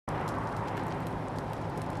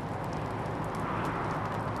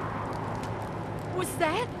Was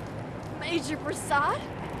that Major Prasad?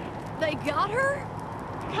 They got her?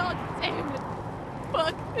 God damn it.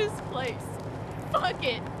 Fuck this place. Fuck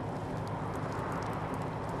it.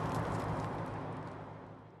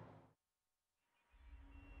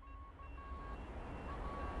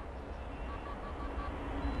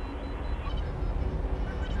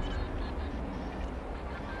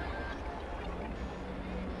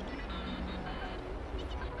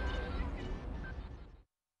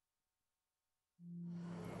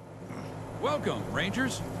 Welcome,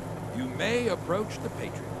 Rangers. You may approach the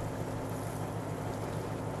Patriarch.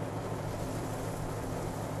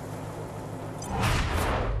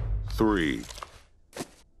 Three,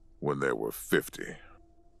 when there were 50.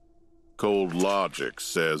 Cold logic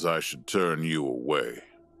says I should turn you away.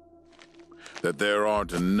 That there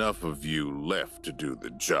aren't enough of you left to do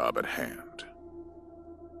the job at hand.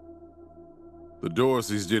 The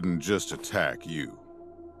Dorseys didn't just attack you.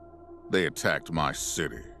 They attacked my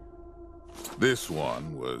city. This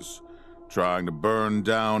one was trying to burn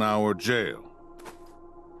down our jail.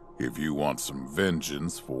 If you want some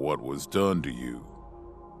vengeance for what was done to you,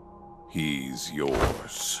 he's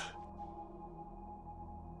yours.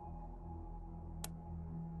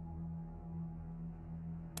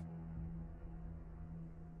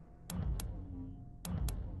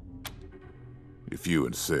 If you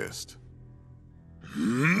insist.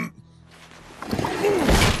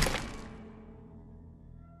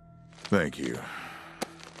 Thank you.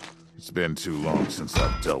 It's been too long since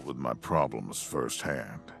I've dealt with my problems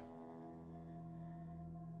firsthand.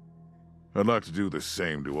 I'd like to do the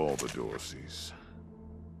same to all the Dorseys.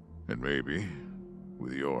 And maybe,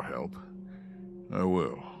 with your help, I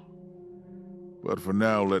will. But for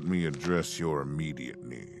now, let me address your immediate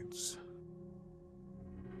needs.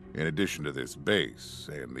 In addition to this base,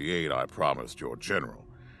 and the aid I promised your general,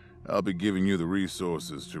 I'll be giving you the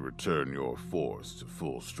resources to return your force to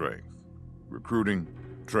full strength. Recruiting,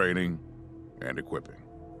 training, and equipping.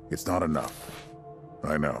 It's not enough.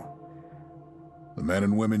 I know. The men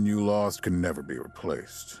and women you lost can never be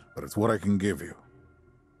replaced, but it's what I can give you.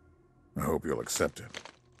 I hope you'll accept it.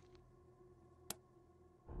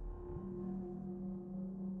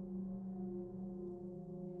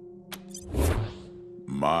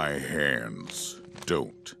 My hands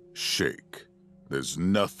don't shake. There's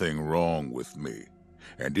nothing wrong with me.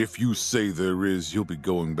 And if you say there is, you'll be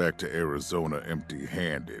going back to Arizona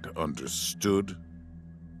empty-handed, understood?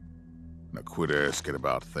 Now quit asking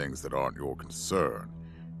about things that aren't your concern,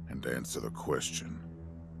 and answer the question.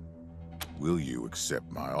 Will you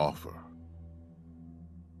accept my offer?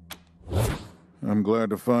 I'm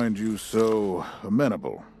glad to find you so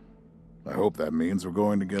amenable. I hope that means we're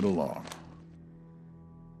going to get along.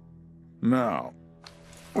 Now,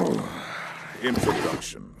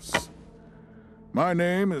 introductions. My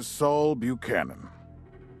name is Saul Buchanan.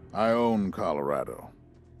 I own Colorado,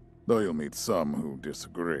 though you'll meet some who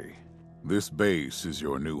disagree. This base is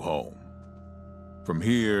your new home. From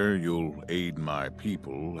here, you'll aid my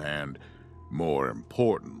people and, more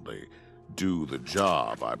importantly, do the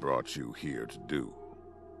job I brought you here to do.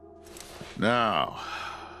 Now,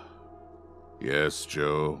 yes,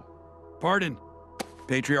 Joe? Pardon,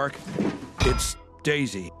 Patriarch. It's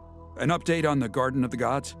Daisy. An update on the Garden of the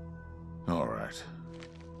Gods? All right.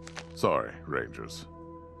 Sorry, Rangers.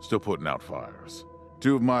 Still putting out fires.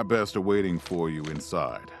 Two of my best are waiting for you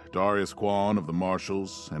inside. Darius Kwan of the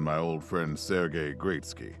Marshals and my old friend Sergei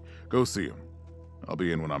Greatsky. Go see him. I'll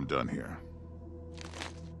be in when I'm done here.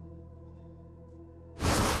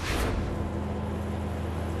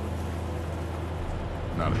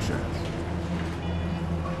 Not a chance.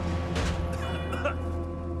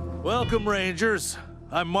 Welcome, Rangers.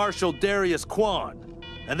 I'm Marshal Darius Kwan,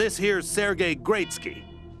 and this here's Sergei Greatsky.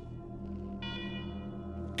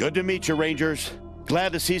 Good to meet you, Rangers.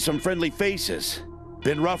 Glad to see some friendly faces.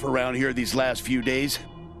 Been rough around here these last few days.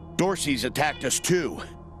 Dorsey's attacked us too.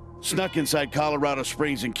 Snuck inside Colorado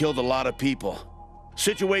Springs and killed a lot of people.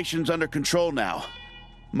 Situation's under control now.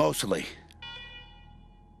 Mostly.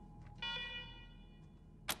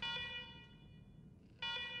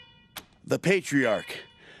 The Patriarch.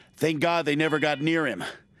 Thank God they never got near him.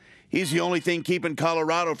 He's the only thing keeping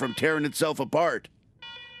Colorado from tearing itself apart.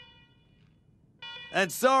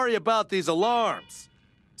 And sorry about these alarms.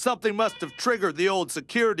 Something must have triggered the old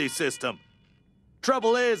security system.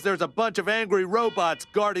 Trouble is, there's a bunch of angry robots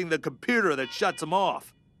guarding the computer that shuts them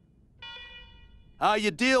off. How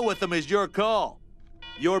you deal with them is your call.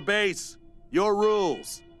 Your base, your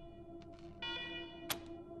rules.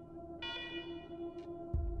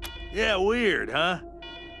 Yeah, weird, huh?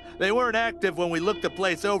 They weren't active when we looked the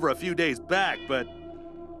place over a few days back, but...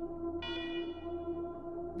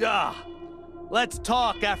 Let's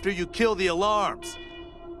talk after you kill the alarms.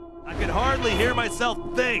 I can hardly hear myself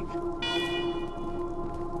think.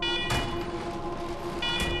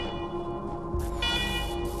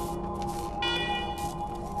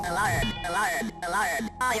 Alarm.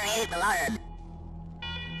 Fire is alarm.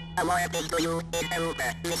 A warning to you is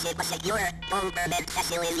over. This is a secure government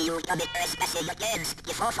facility. You commit trespassing against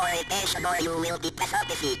deforestation or you will be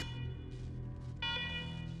prosecuted.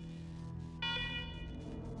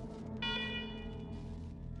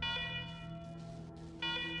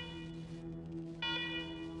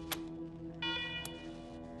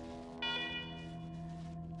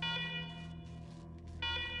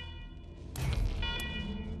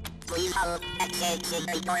 Please hold accessing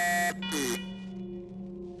the door.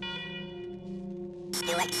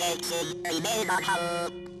 Still accessing, remain on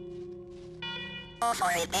hold.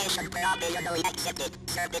 Authorization provisionally accepted.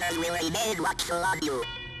 Servitors will remain watchful on you.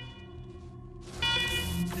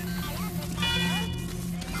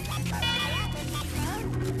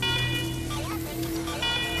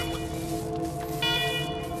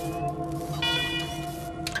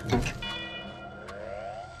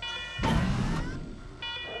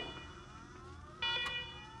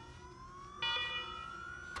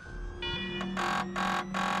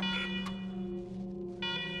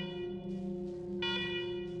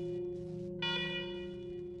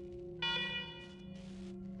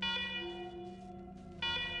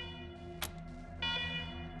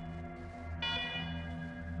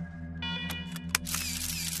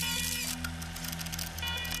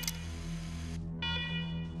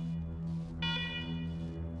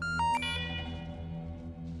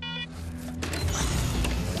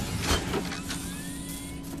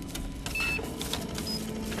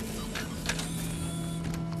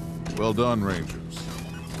 Well done, Rangers.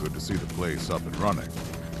 Good to see the place up and running.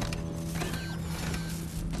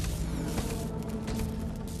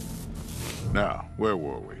 Now, where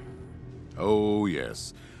were we? Oh,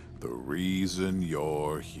 yes. The reason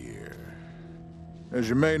you're here. As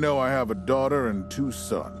you may know, I have a daughter and 2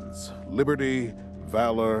 sons. Liberty,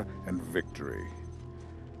 Valor, and Victory.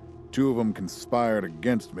 2 of them conspired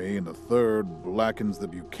against me, and the third blackens the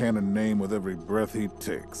Buchanan name with every breath he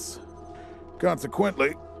takes.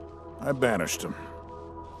 Consequently, I banished them.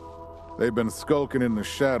 They've been skulking in the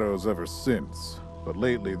shadows ever since, but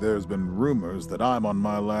lately there's been rumors that I'm on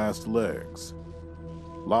my last legs.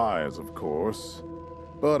 Lies, of course,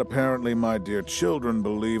 but apparently my dear children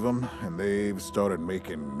believe them, and they've started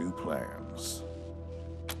making new plans.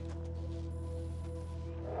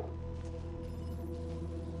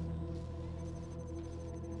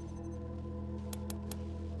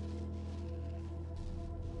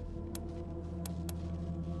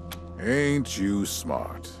 Ain't you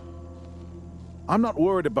smart? I'm not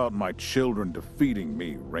worried about my children defeating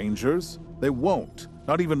me, Rangers. They won't.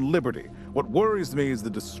 Not even Liberty. What worries me is the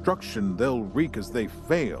destruction they'll wreak as they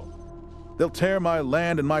fail. They'll tear my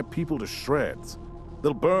land and my people to shreds.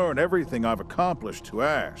 They'll burn everything I've accomplished to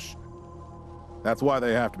ash. That's why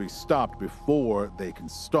they have to be stopped before they can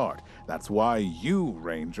start. That's why you,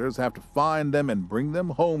 Rangers, have to find them and bring them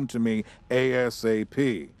home to me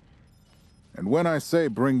ASAP. And when I say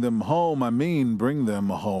bring them home, I mean bring them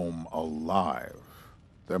home alive.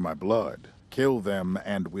 They're my blood. Kill them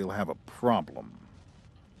and we'll have a problem.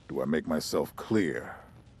 Do I make myself clear?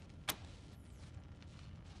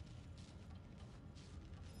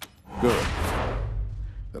 Good.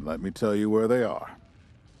 Then let me tell you where they are.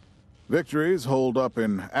 Victory's holed up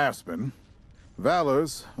in Aspen.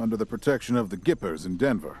 Valor's under the protection of the Gippers in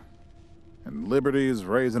Denver. And Liberty's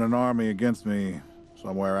raising an army against me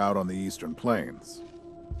somewhere out on the Eastern Plains.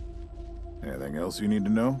 Anything else you need to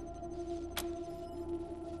know?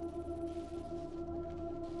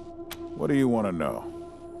 What do you want to know?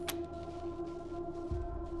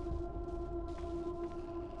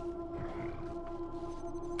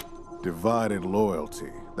 Divided loyalty,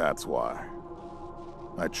 that's why.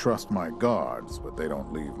 I trust my guards, but they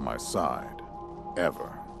don't leave my side.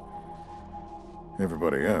 Ever.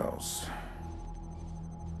 Everybody else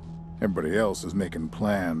is making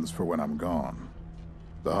plans for when I'm gone.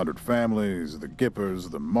 The 100 families, the Gippers,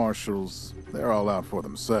 the Marshals, they're all out for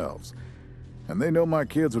themselves. And they know my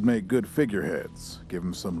kids would make good figureheads, give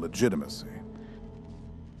them some legitimacy.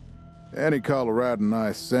 Any Coloradan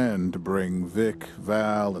I send to bring Vic,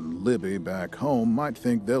 Val, and Libby back home might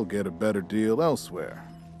think they'll get a better deal elsewhere.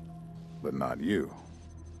 But not you.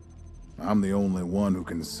 I'm the only one who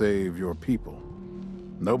can save your people.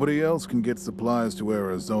 Nobody else can get supplies to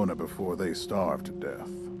Arizona before they starve to death.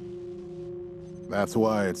 That's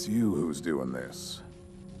why it's you who's doing this.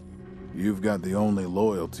 You've got the only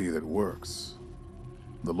loyalty that works.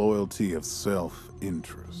 The loyalty of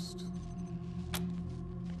self-interest.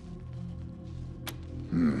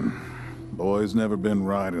 Boy's never been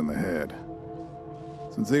right in the head.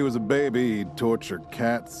 Since he was a baby, he'd torture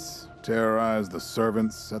cats, terrorize the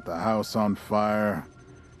servants, set the house on fire,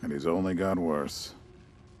 and he's only got worse.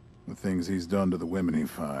 The things he's done to the women he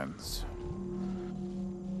finds.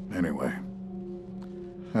 Anyway,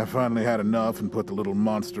 I finally had enough and put the little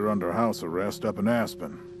monster under house arrest up in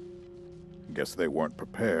Aspen. Guess they weren't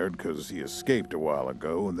prepared, because he escaped a while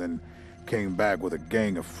ago and then came back with a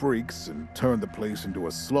gang of freaks and turned the place into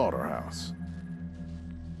a slaughterhouse.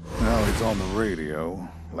 Now he's on the radio,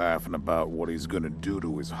 laughing about what he's gonna do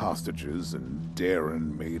to his hostages and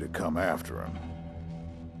daring me to come after him.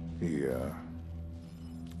 He,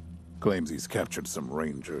 claims he's captured some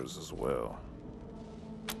rangers as well.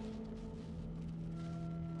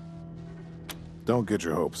 Don't get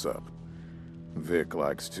your hopes up. Vic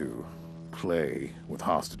likes to play with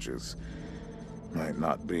hostages. Might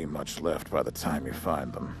not be much left by the time you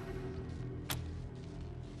find them.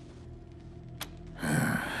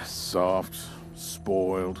 Soft,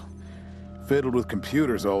 spoiled, fiddled with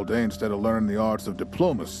computers all day instead of learning the arts of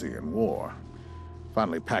diplomacy and war.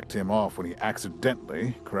 Finally packed him off when he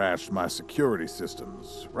accidentally crashed my security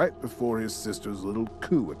systems right before his sister's little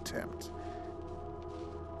coup attempt.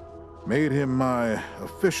 Made him my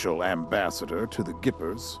official ambassador to the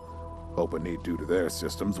Gippers, hoping he'd do to their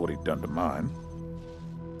systems what he'd done to mine.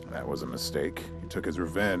 That was a mistake. He took his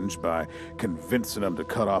revenge by convincing them to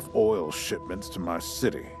cut off oil shipments to my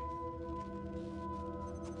city.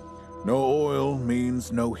 No oil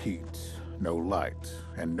means no heat, no light,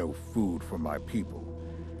 and no food for my people.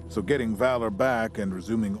 So getting Valor back and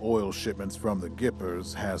resuming oil shipments from the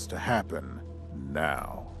Gippers has to happen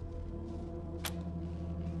now.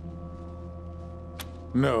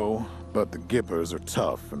 No, but the Gippers are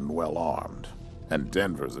tough and well-armed, and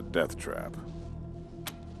Denver's a death trap.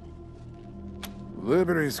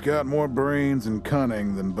 Liberty's got more brains and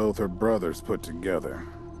cunning than both her brothers put together.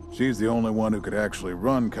 She's the only one who could actually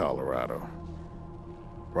run Colorado.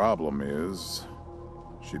 Problem is,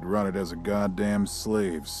 she'd run it as a goddamn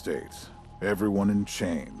slave state. Everyone in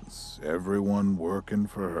chains, everyone working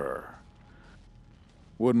for her.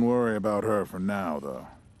 Wouldn't worry about her for now, though.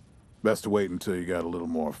 Best to wait until you got a little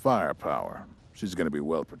more firepower. She's gonna be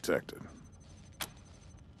well protected.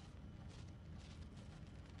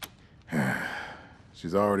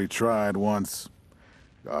 She's already tried once.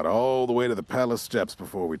 Got all the way to the palace steps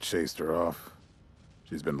before we chased her off.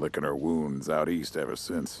 She's been licking her wounds out east ever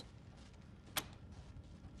since.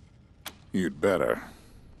 You'd better.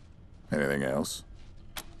 Anything else?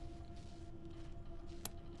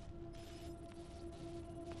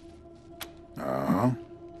 Uh-huh.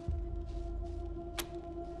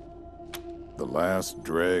 The last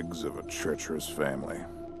dregs of a treacherous family.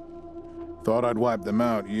 Thought I'd wiped them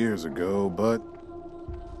out years ago, but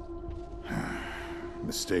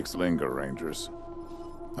mistakes linger, Rangers.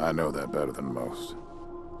 I know that better than most.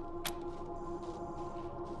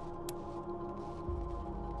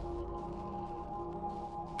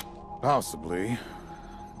 Possibly,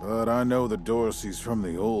 but I know the Dorseys from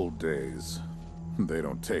the old days. They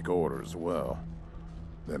don't take orders well.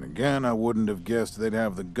 Then again, I wouldn't have guessed they'd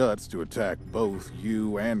have the guts to attack both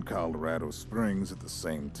you and Colorado Springs at the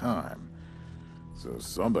same time. So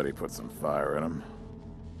somebody put some fire in them.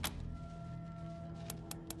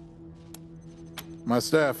 My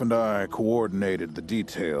staff and I coordinated the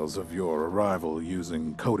details of your arrival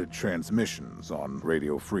using coded transmissions on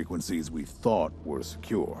radio frequencies we thought were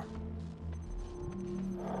secure.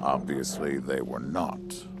 Obviously, they were not.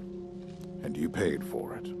 And you paid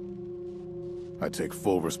for it. I take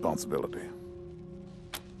full responsibility.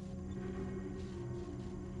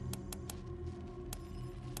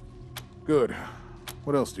 Good.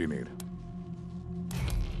 What else do you need?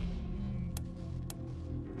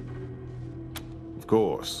 Of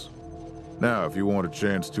course. Now, if you want a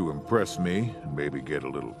chance to impress me, and maybe get a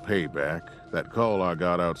little payback, that call I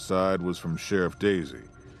got outside was from Sheriff Daisy,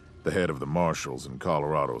 the head of the marshals in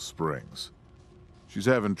Colorado Springs. She's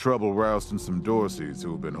having trouble rousting some Dorseys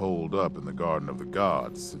who have been holed up in the Garden of the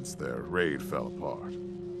Gods since their raid fell apart.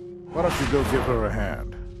 Why don't you go give her a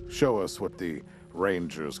hand? Show us what the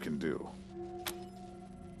Rangers can do.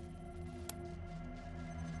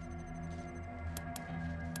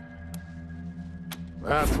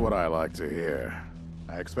 That's what I like to hear.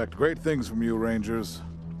 I expect great things from you, Rangers.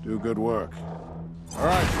 Do good work. All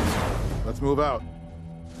right, let's move out.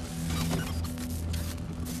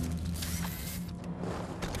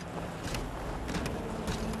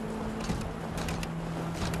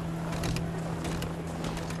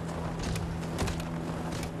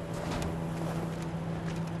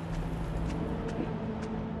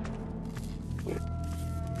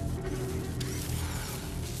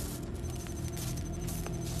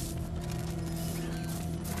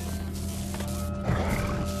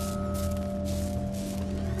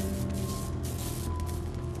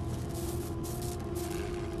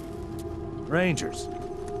 Rangers,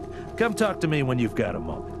 come talk to me when you've got a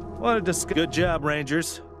moment. Want to discuss? Good job,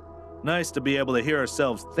 Rangers. Nice to be able to hear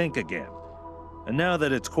ourselves think again. And now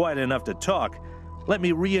that it's quiet enough to talk, let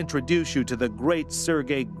me reintroduce you to the great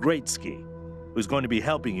Sergei Greatsky, who's going to be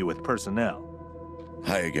helping you with personnel.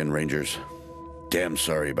 Hi again, Rangers. Damn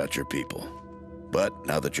sorry about your people. But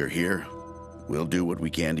now that you're here, we'll do what we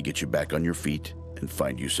can to get you back on your feet and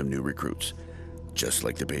find you some new recruits, just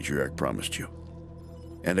like the Patriarch promised you.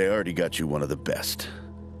 And I already got you one of the best.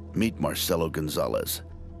 Meet Marcelo Gonzalez,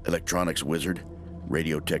 electronics wizard,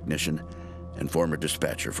 radio technician, and former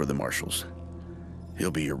dispatcher for the Marshals.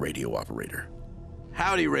 He'll be your radio operator.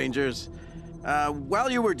 Howdy, Rangers.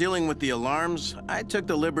 While you were dealing with the alarms, I took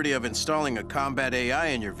the liberty of installing a combat AI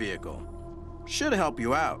in your vehicle. Should help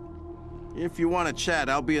you out. If you want to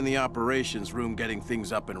chat, I'll be in the operations room getting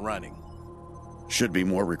things up and running. Should be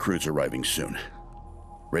more recruits arriving soon.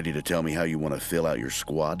 Ready to tell me how you want to fill out your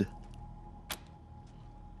squad?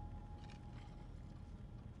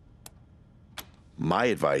 My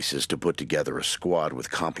advice is to put together a squad with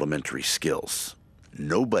complementary skills.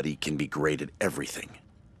 Nobody can be great at everything.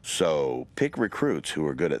 So pick recruits who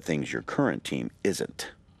are good at things your current team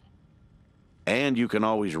isn't. And you can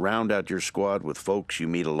always round out your squad with folks you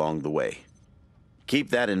meet along the way.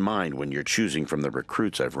 Keep that in mind when you're choosing from the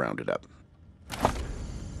recruits I've rounded up.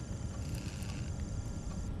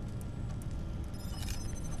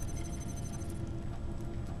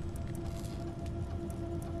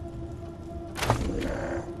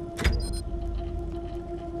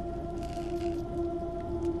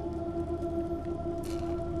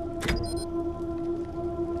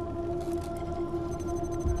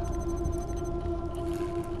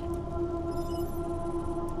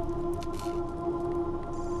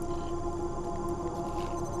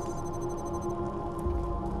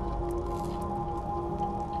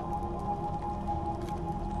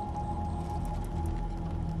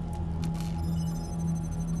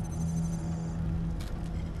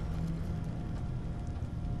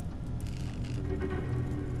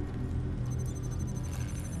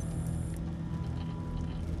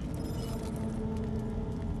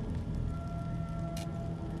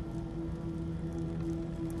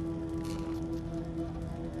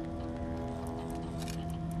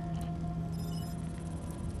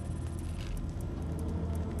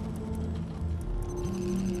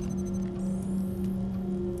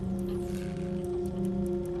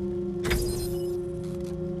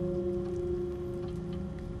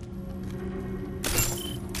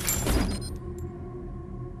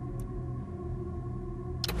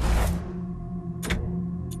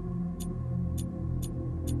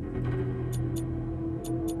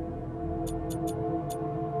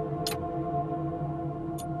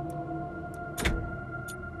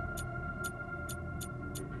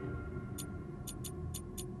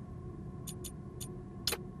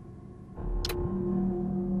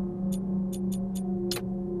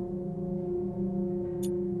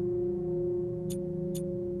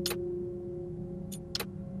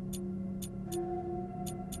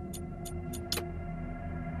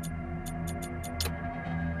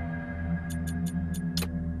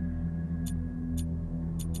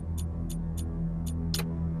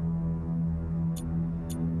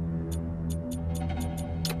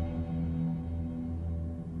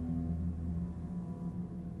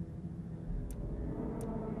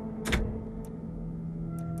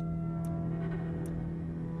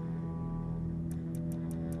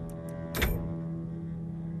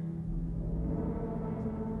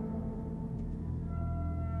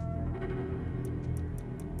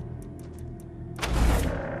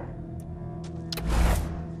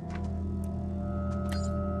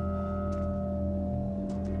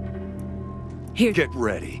 Here, get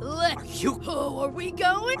ready. Are you? Oh, are we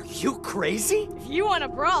going? Are you crazy? If you want to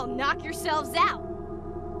brawl, knock yourselves out.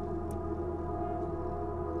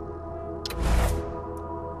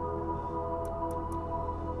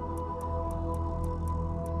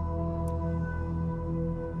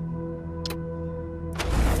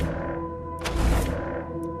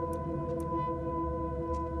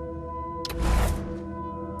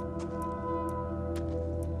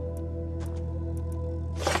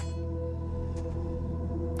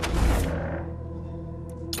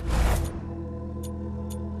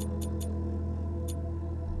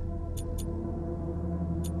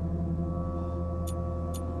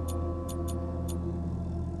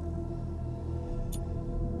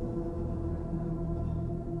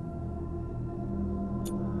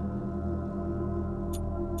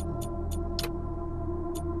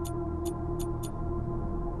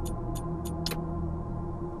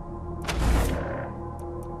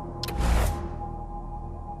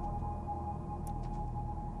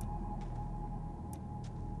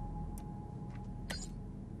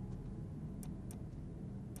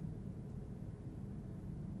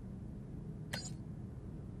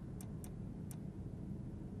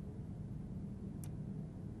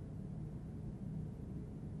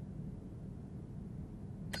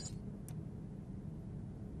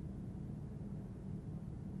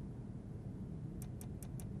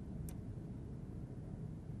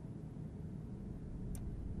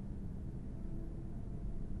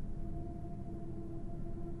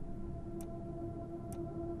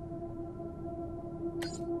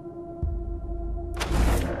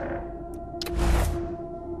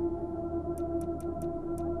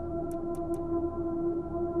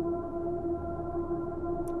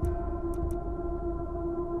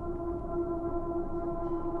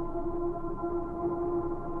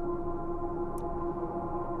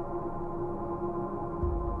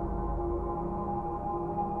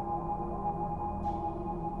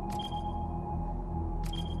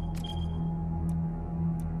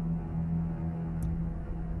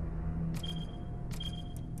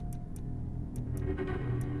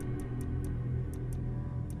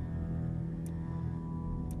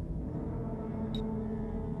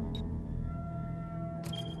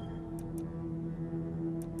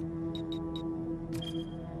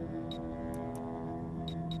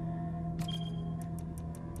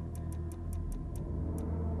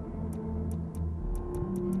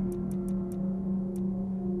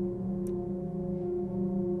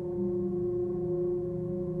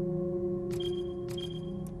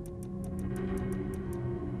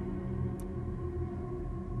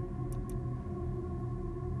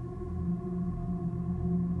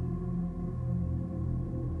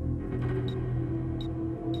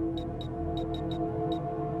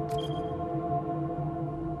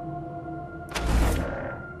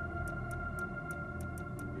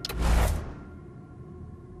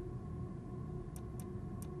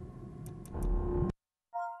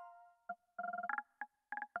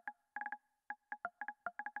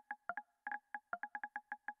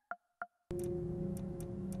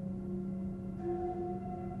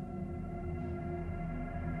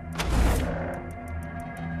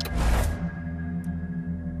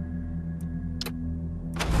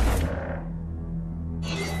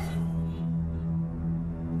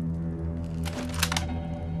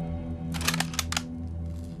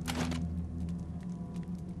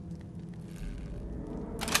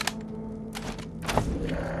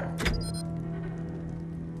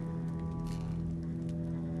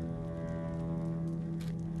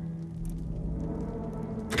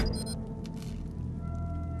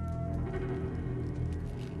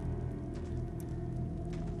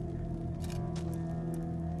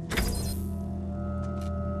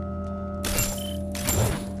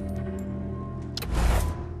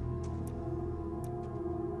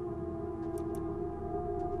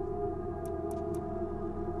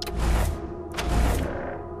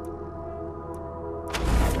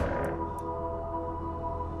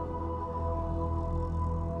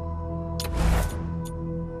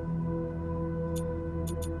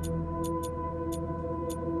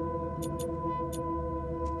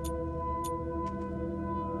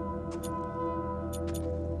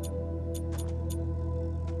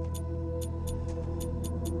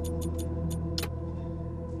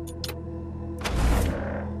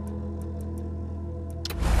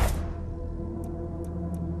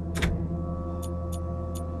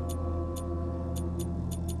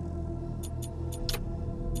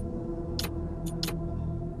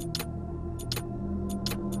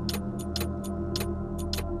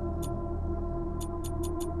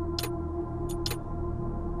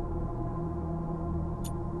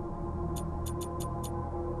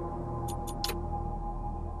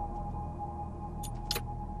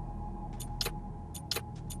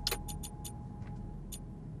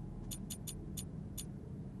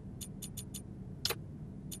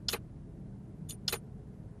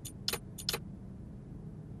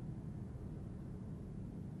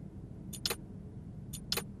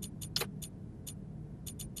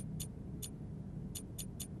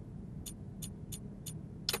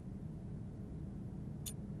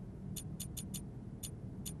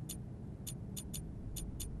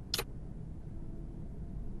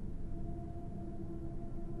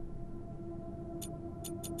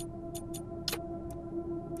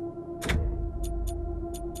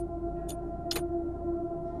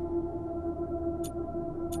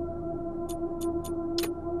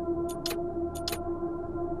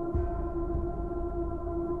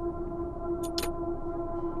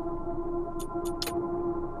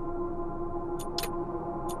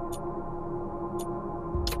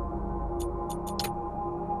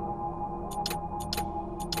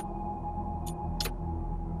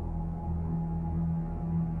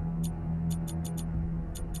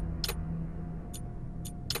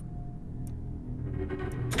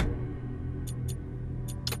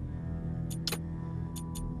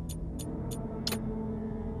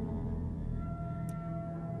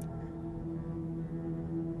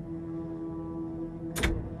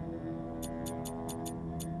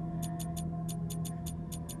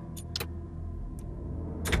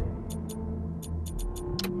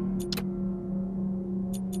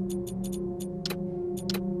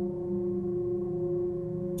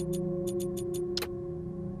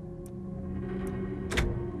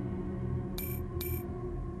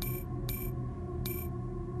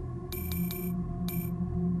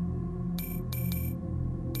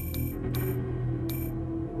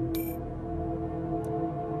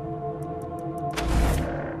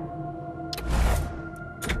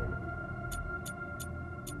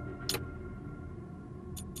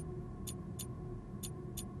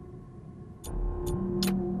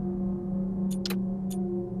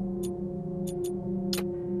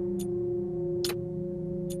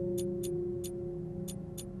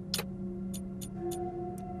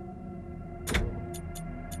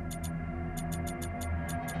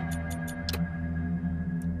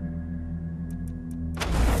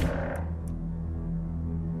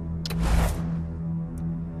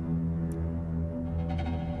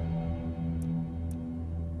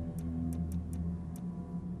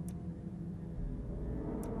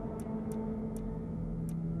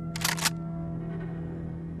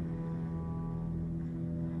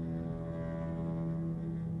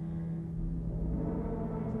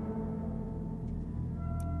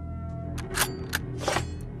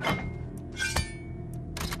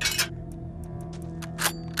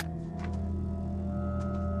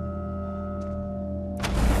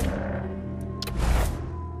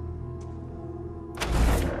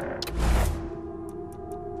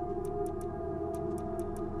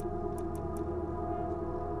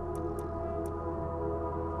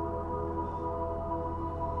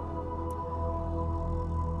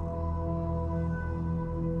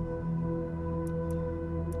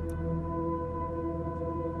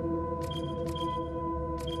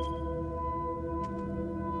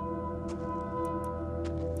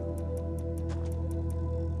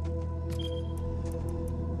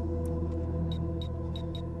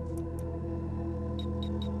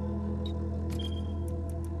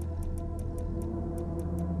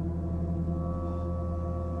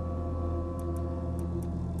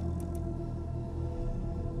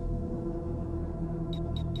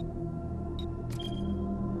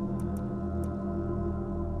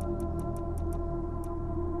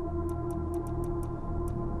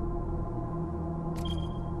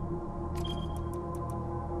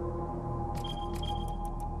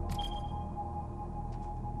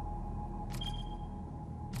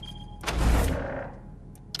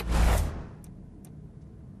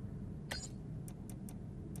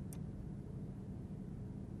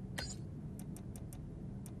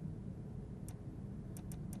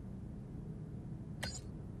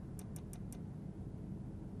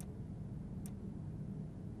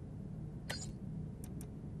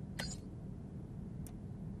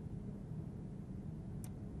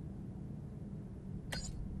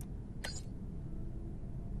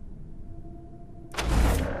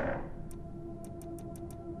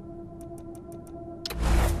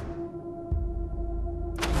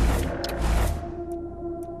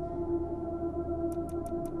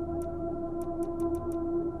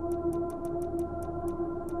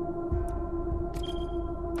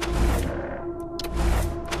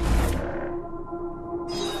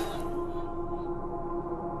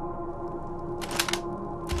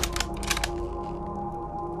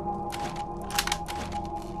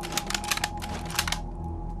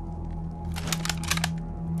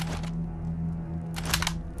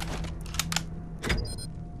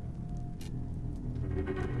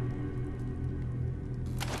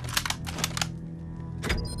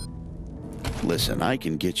 Listen, I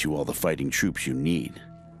can get you all the fighting troops you need.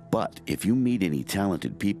 But if you meet any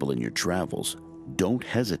talented people in your travels, don't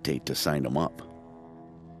hesitate to sign them up.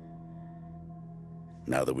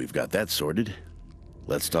 Now that we've got that sorted,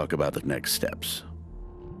 let's talk about the next steps.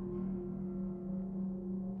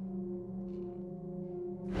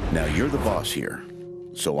 Now, you're the boss here,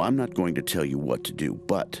 so I'm not going to tell you what to do,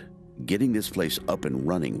 but getting this place up and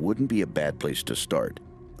running wouldn't be a bad place to start.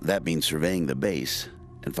 That means surveying the base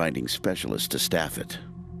and finding specialists to staff it.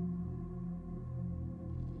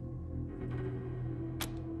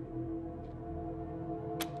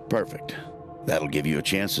 Perfect. That'll give you a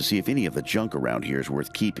chance to see if any of the junk around here is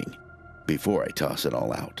worth keeping before I toss it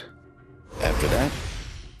all out. After that,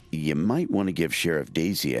 you might want to give Sheriff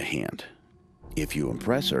Daisy a hand. If you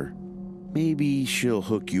impress her, maybe she'll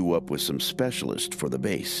hook you up with some specialists for the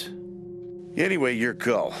base. Anyway, your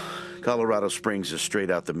call. Colorado Springs is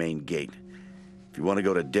straight out the main gate. If you want to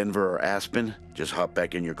go to Denver or Aspen, just hop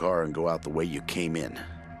back in your car and go out the way you came in.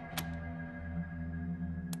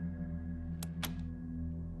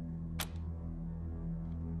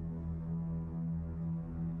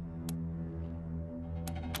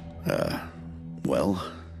 Well?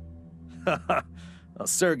 Well,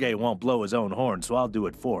 Sergei won't blow his own horn, so I'll do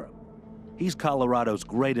it for him. He's Colorado's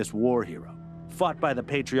greatest war hero. Fought by the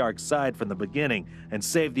Patriarch's side from the beginning and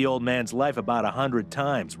saved the old man's life about 100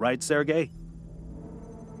 times, right, Sergei?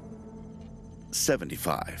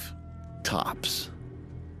 75. Tops.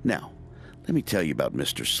 Now, let me tell you about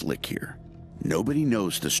Mr. Slick here. Nobody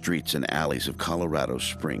knows the streets and alleys of Colorado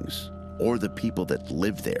Springs, or the people that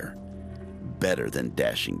live there, better than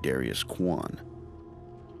dashing Darius Kwan.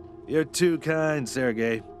 You're too kind,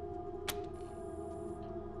 Sergei.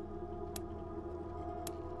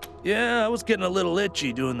 Yeah, I was getting a little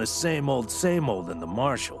itchy doing the same old in the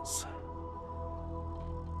marshals.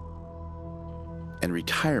 And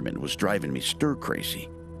retirement was driving me stir-crazy.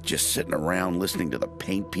 Just sitting around listening to the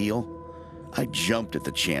paint peel. I jumped at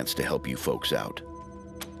the chance to help you folks out.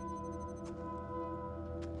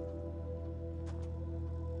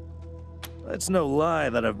 It's no lie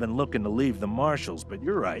that I've been looking to leave the marshals, but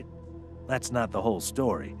you're right. That's not the whole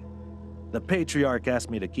story. The Patriarch asked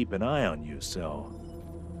me to keep an eye on you, so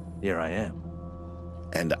here I am.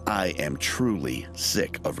 And I am truly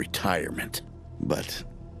sick of retirement. But,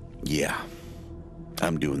 yeah,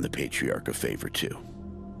 I'm doing the Patriarch a favor, too.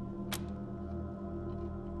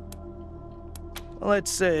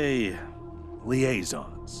 Let's say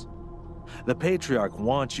liaisons. The Patriarch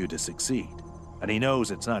wants you to succeed, and he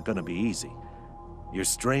knows it's not going to be easy. You're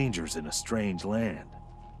strangers in a strange land.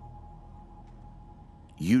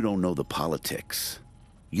 You don't know the politics.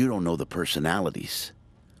 You don't know the personalities.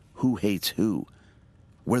 Who hates who?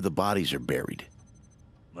 Where the bodies are buried.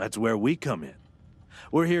 That's where we come in.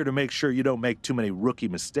 We're here to make sure you don't make too many rookie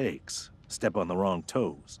mistakes, step on the wrong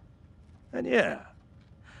toes. And yeah,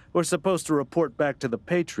 we're supposed to report back to the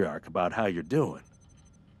Patriarch about how you're doing.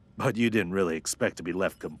 But you didn't really expect to be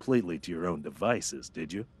left completely to your own devices,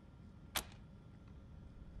 did you?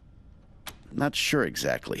 Not sure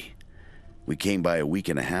exactly. We came by a week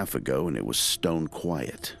and a half ago and it was stone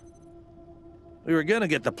quiet. We were gonna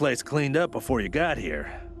get the place cleaned up before you got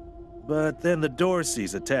here. But then the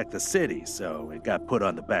Dorseys attacked the city, so it got put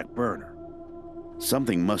on the back burner.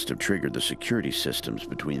 Something must have triggered the security systems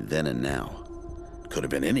between then and now. Could have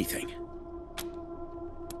been anything.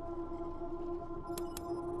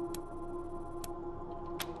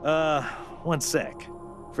 One sec.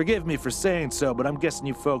 Forgive me for saying so, but I'm guessing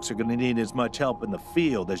you folks are gonna need as much help in the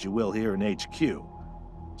field as you will here in HQ.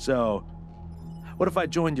 So, what if I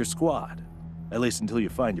joined your squad? At least until you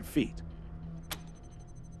find your feet.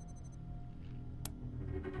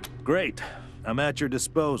 Great. I'm at your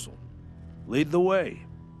disposal. Lead the way.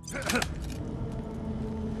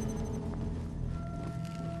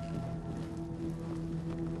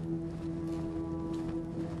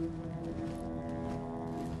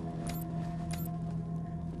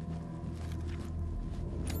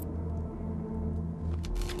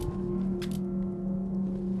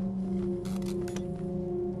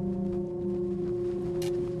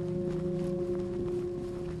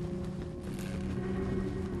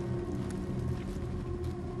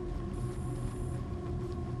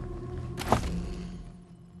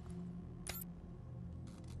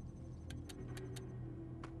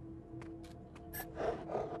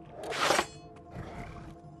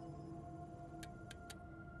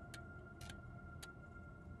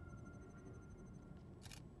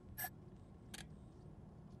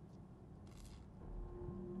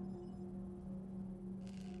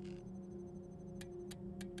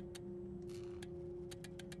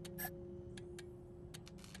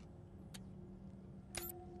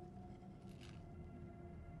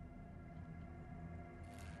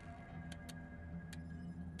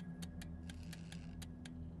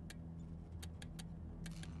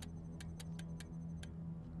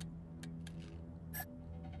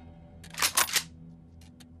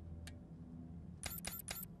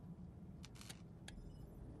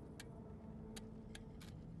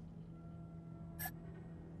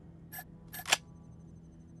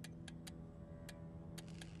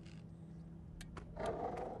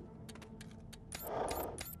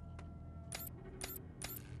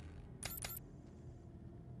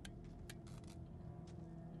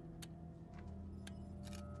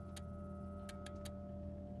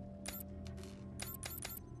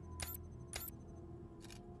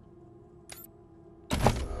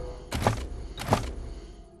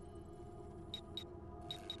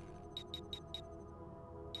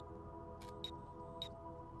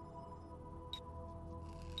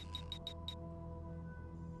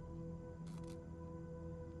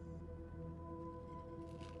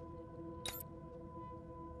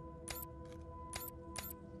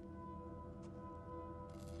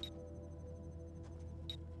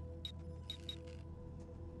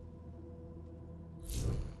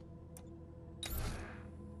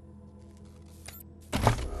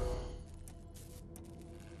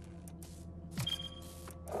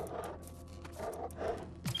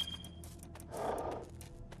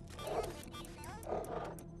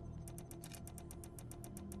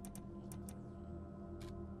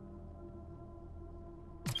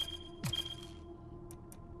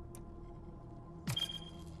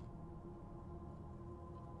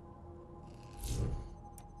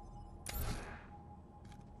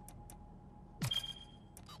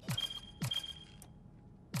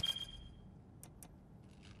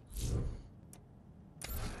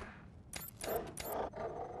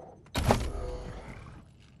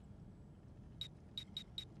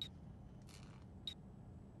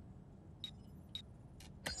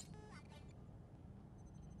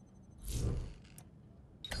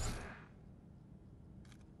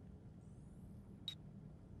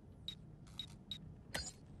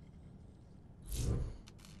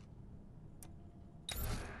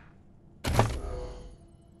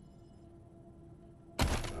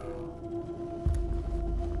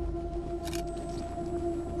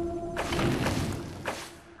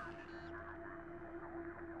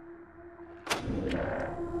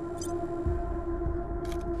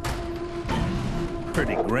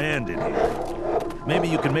 Pretty grand in here. Maybe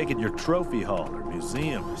you can make it your trophy hall or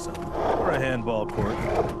museum or something. Or a handball court.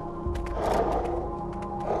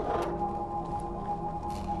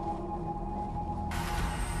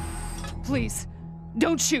 Please,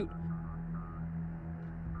 don't shoot.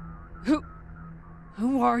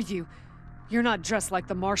 Who are you? You're not dressed like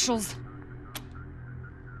the marshals.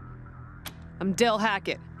 I'm Del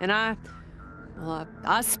Hackett, and I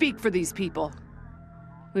speak for these people.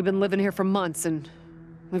 We've been living here for months, and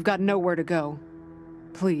we've got nowhere to go.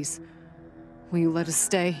 Please, will you let us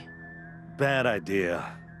stay? Bad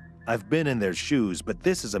idea. I've been in their shoes, but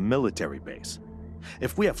this is a military base.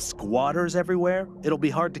 If we have squatters everywhere, it'll be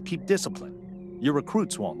hard to keep discipline. Your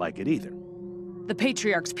recruits won't like it either. The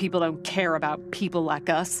Patriarch's people don't care about people like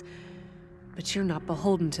us, but you're not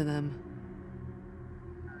beholden to them.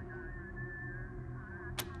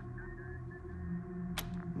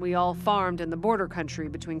 We all farmed in the border country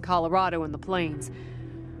between Colorado and the plains.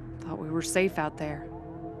 Thought we were safe out there,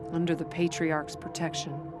 under the Patriarch's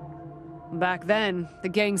protection. Back then, the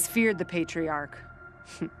gangs feared the Patriarch.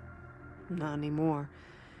 Not anymore.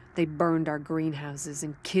 They burned our greenhouses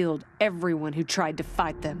and killed everyone who tried to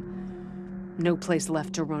fight them. No place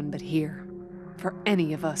left to run but here, for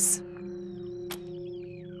any of us.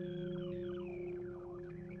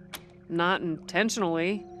 Not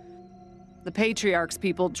intentionally. The Patriarch's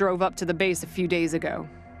people drove up to the base a few days ago,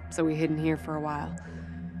 so we hid in here for a while.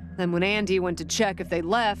 Then when Andy went to check if they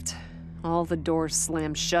left, all the doors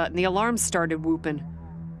slammed shut and the alarms started whooping.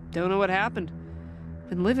 Don't know what happened.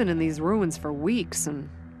 Been living in these ruins for weeks, and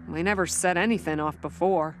we never set anything off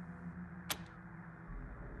before.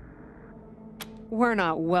 We're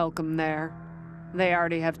not welcome there. They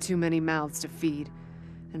already have too many mouths to feed,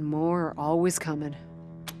 and more are always coming.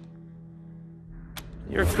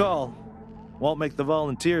 Your call. Won't make the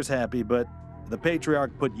volunteers happy, but the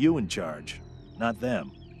Patriarch put you in charge, not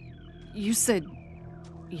them. You said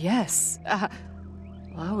yes.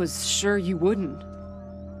 I was sure you wouldn't.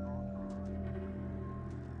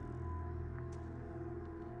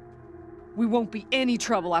 We won't be any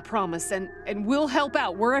trouble, I promise, and we'll help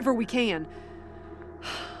out wherever we can.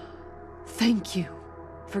 Thank you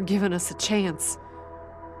for giving us a chance.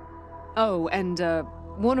 Oh, and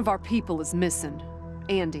one of our people is missing,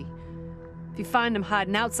 Andy. If you find him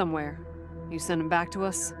hiding out somewhere, you send him back to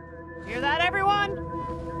us. Hear that,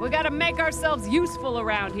 everyone? We gotta make ourselves useful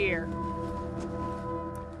around here.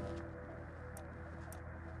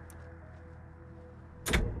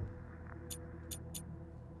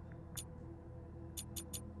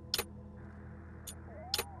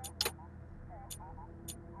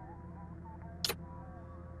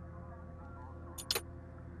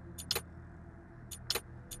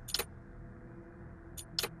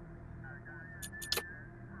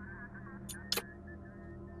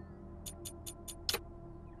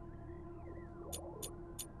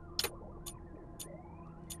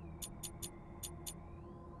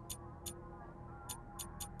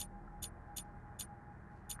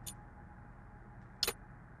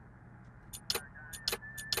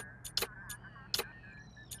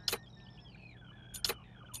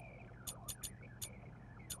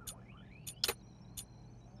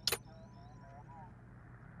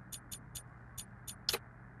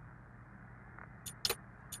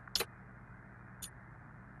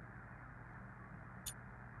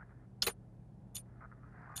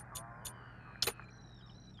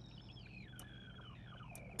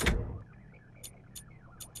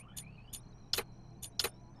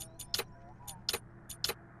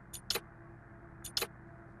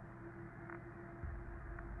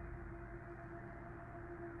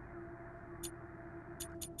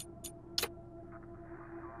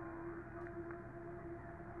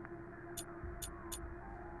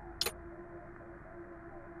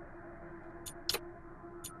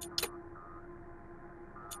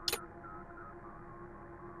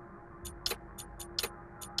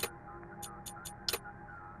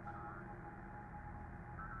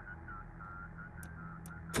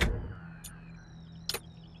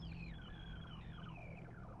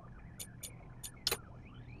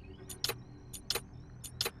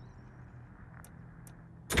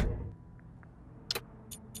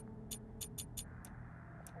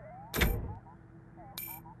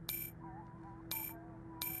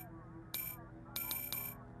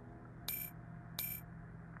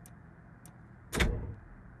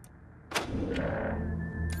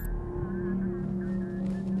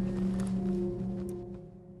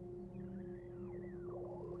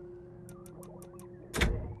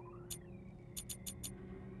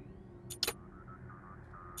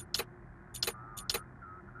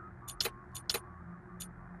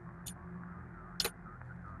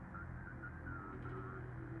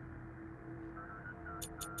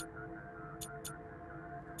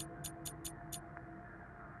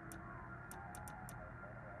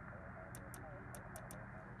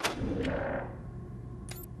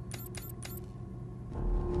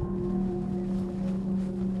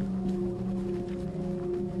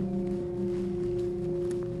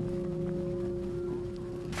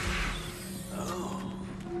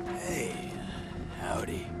 Hey,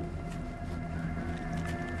 howdy.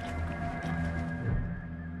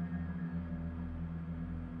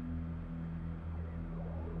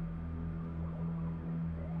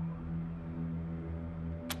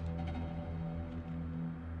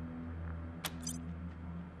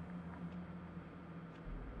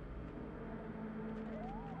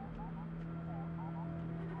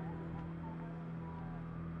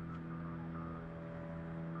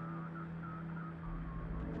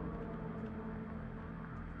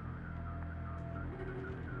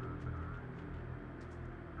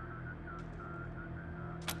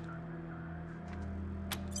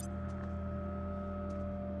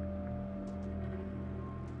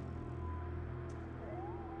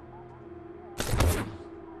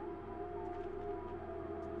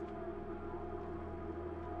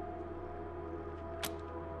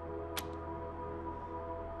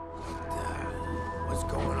 What's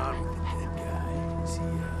going on with the dead guy? Is he,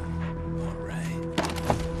 alright?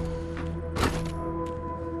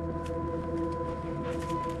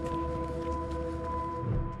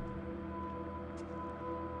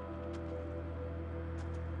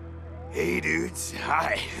 Hey, dudes.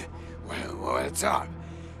 Hi. Well, what's up?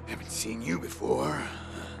 Haven't seen you before.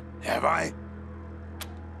 Have I?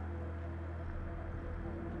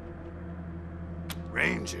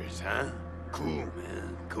 Rangers, huh? Cool,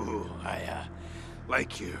 man. Cool. I,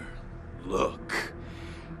 like your look.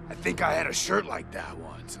 I think I had a shirt like that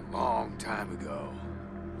once, a long time ago.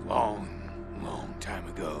 Long time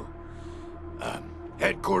ago.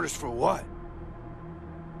 Headquarters for what?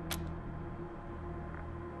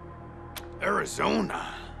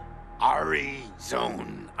 Arizona.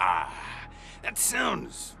 Arizona. That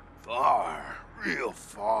sounds far, real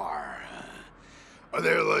far. Are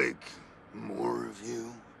there, like, more of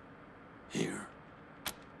you here?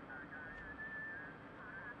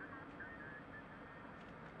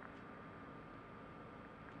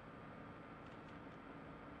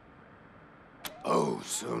 Oh,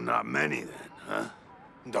 so not many then, huh?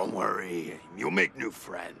 Don't worry, you'll make new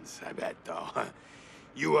friends, I bet, though.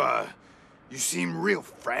 You seem real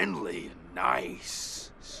friendly and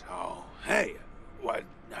nice. So, hey, what?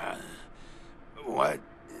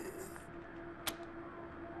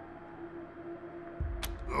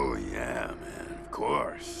 Oh, yeah, man, of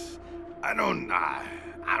course. I don't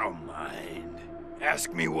mind.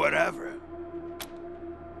 Ask me whatever.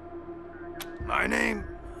 My name?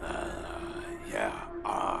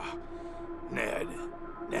 Ned.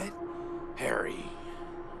 Ned? Harry.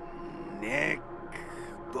 Nick.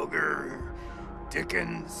 Booger.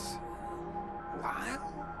 Dickens. Lyle?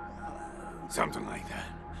 Something like that.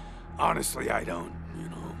 Honestly, I don't,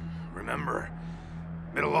 remember.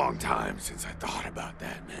 Been a long time since I thought about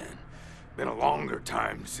that, man. Been a longer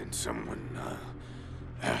time since someone,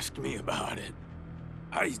 asked me about it.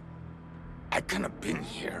 I couldn't have been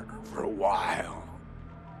here for a while.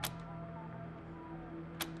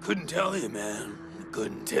 Couldn't tell you, man.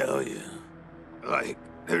 Couldn't tell you. Like,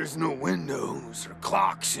 there's no windows or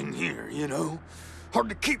clocks in here, Hard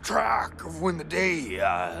to keep track of when the day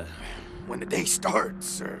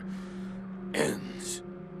starts or ends.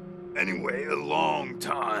 Anyway, a long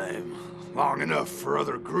time. Long enough for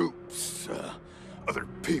other groups, other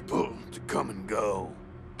people to come and go.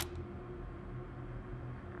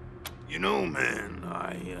 Man,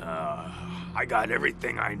 I got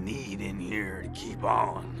everything I need in here to keep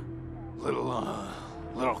on.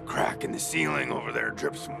 Little crack in the ceiling over there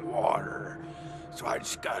drips some water. So I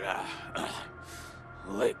just gotta,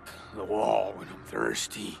 lick the wall when I'm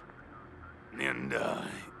thirsty. And,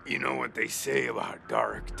 you know what they say about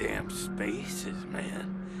dark, damp spaces,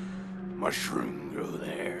 man? Mushroom grow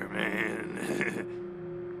there, man.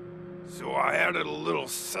 So I added a little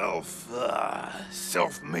self-made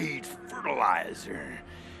fertilizer.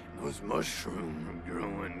 Those mushrooms are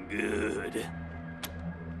growing good.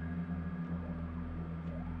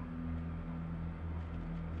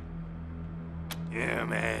 Yeah,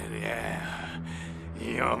 man, yeah.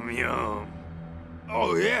 Yum, yum.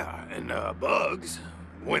 Oh, yeah, and bugs,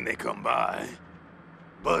 when they come by.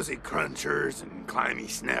 Buzzy crunchers and climby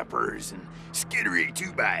snappers and skittery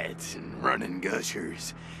two-bites and running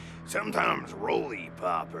gushers. Sometimes roly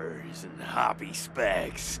poppers and hoppy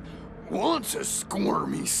specks. Once a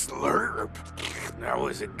squirmy slurp. That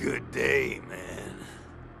was a good day, man.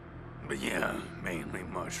 But yeah, mainly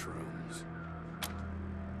mushrooms.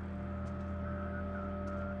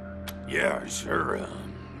 Yeah, sure,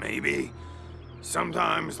 maybe.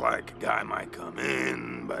 Sometimes, like, a guy might come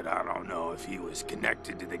in, but I don't know if he was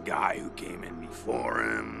connected to the guy who came in before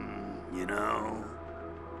him, you know?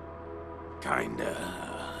 Kinda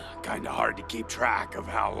hard to keep track of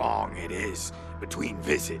how long it is between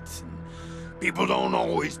visits, and people don't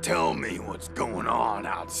always tell me what's going on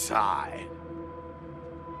outside.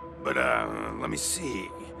 But, let me see.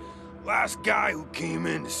 Last guy who came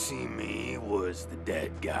in to see me was the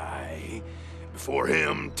dead guy. Before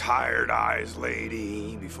him, Tired Eyes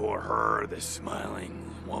Lady. Before her, the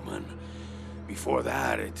Smiling Woman. Before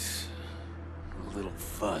that, it's a little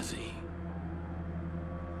fuzzy.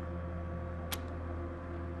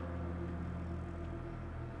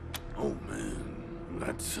 Oh man,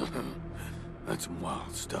 that's some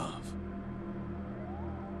wild stuff.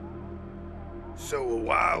 So a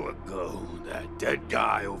while ago, that dead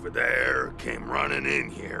guy over there came running in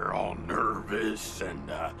here all nervous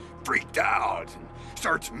and freaked out and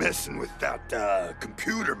starts messing with that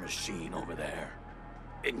computer machine over there.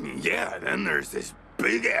 And yeah, then there's this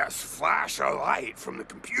big-ass flash of light from the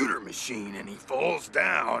computer machine and he falls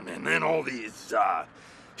down, and then all these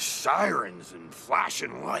sirens and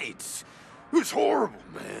flashing lights. It was horrible,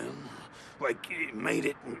 man. Like, it made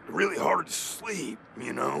it really hard to sleep,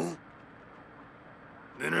 you know?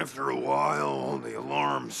 Then after a while, the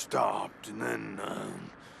alarm stopped, and then,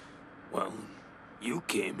 well, you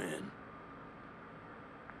came in.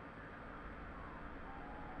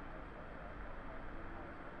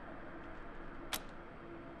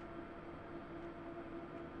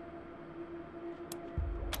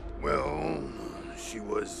 Well, she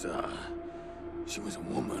was a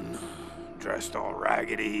woman, dressed all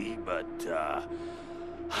raggedy, but,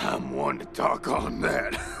 I'm one to talk on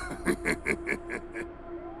that.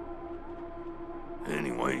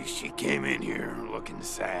 Anyway, she came in here looking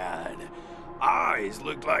sad. Eyes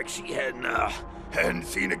looked like she hadn't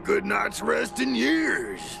seen a good night's rest in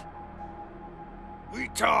years. We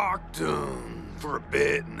talked for a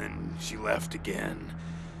bit, and then she left again.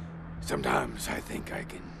 Sometimes I think I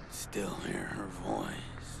can still hear her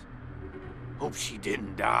voice. Hope she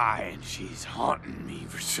didn't die and she's haunting me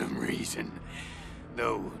for some reason.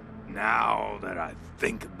 Though, now that I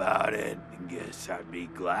think about it, I guess I'd be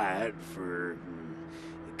glad for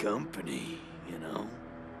the company, you know?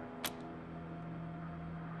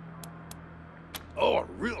 Oh, a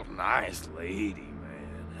real nice lady,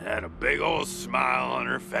 man. Had a big old smile on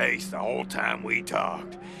her face the whole time we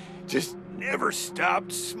talked. Just never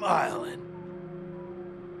stopped smiling.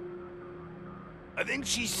 I think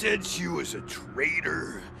she said she was a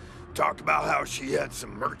trader. Talked about how she had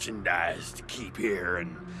some merchandise to keep here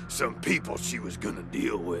and some people she was gonna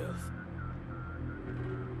deal with.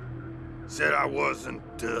 Said I wasn't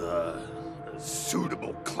a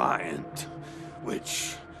suitable client,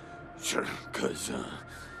 which, sure, 'cause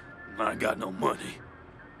I got no money.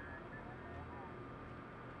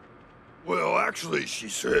 Well, actually, she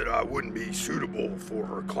said I wouldn't be suitable for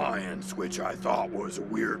her clients, which I thought was a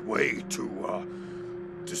weird way to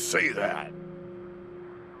say that.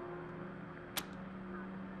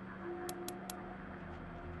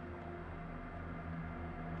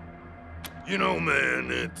 You know, man,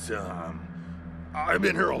 it's, I've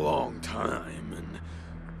been here a long time,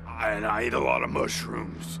 and I eat a lot of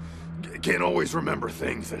mushrooms. Can't always remember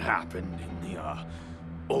things that happened in the,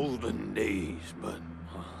 olden days, but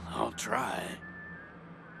I'll try.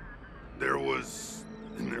 There was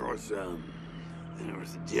a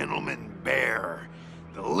gentleman bear,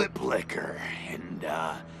 the lip licker, and,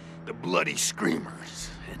 the bloody screamers,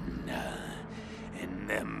 and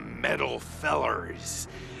them metal fellers.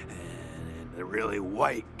 The really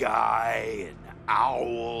white guy, and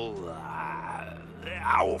owl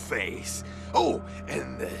face. Oh,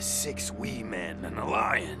 and the 6 wee men and a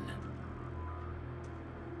lion.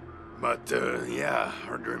 But, yeah,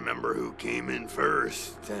 hard to remember who came in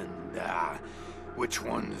first, and, which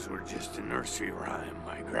ones were just a nursery rhyme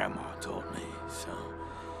my grandma told me, so...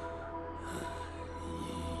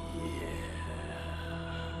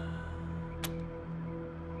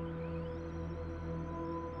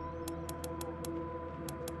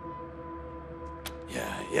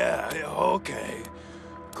 Yeah, okay.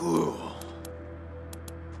 Cool.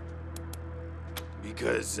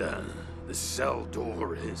 Because, the cell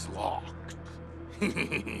door is locked.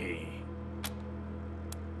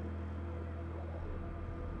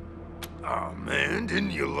 Aw, man,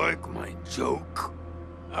 didn't you like my joke?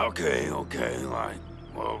 Okay, like,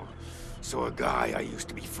 well, so a guy I used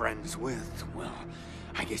to be friends with, well,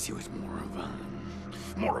 I guess he was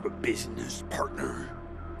more of a business partner.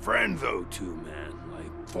 Friend, though, too, man.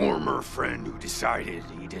 Former friend who decided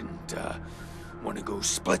he didn't want to go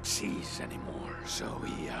splitsies anymore, so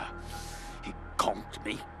he conked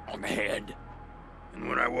me on the head. And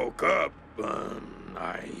when I woke up,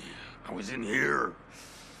 I was in here.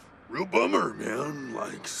 Real bummer, man.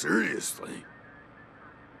 Like, seriously.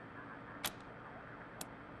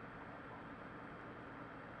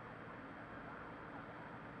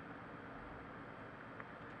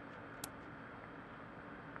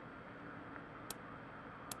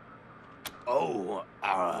 Oh,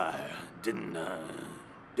 didn't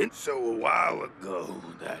so a while ago,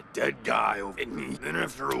 that dead guy hit me. Then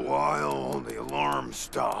after a while, the alarm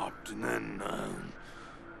stopped, and then,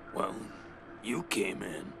 well, you came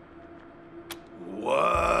in.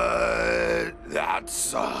 What?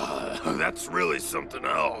 That's really something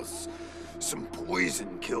else. Some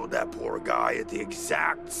poison killed that poor guy at the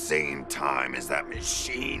exact same time as that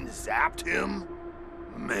machine zapped him.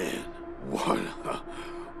 Man, what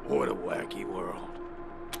a wacky world.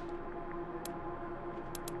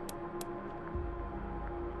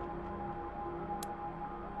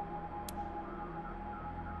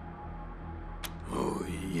 Oh,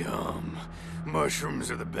 yum.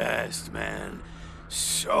 Mushrooms are the best, man.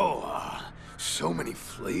 So many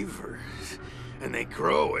flavors. And they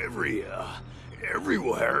grow everywhere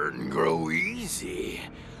and grow easy.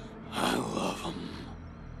 I love them.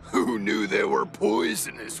 Who knew there were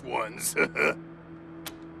poisonous ones?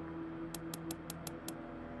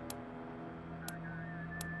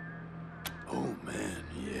 Oh, man,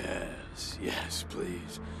 yes,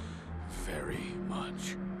 please. Very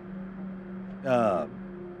much.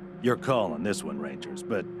 You're calling this one, Rangers,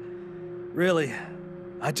 but really,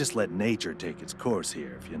 I just let nature take its course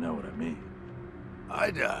here, if you know what I mean.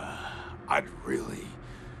 I'd really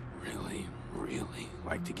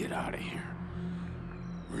like to get out of here.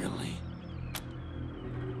 Really?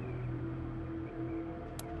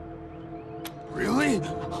 Really?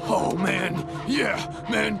 Oh, man. Yeah,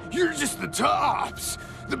 man, you're just the tops.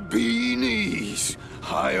 The beanies.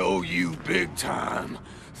 I owe you big time.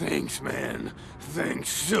 Thanks, man. Thanks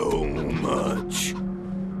so much.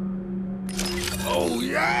 Oh,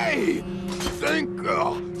 yay!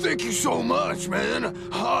 Thank you so much, man.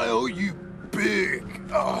 I owe you big,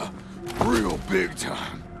 real big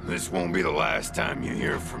time. This won't be the last time you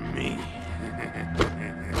hear from me.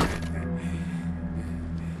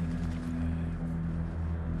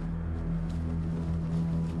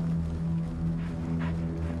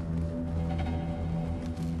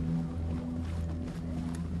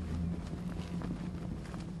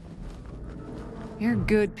 You're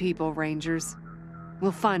good people, Rangers.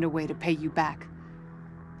 We'll find a way to pay you back.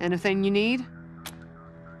 Anything you need?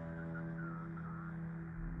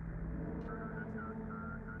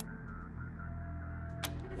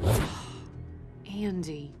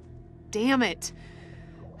 Andy. Damn it.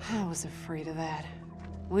 I was afraid of that.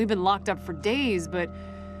 We've been locked up for days, but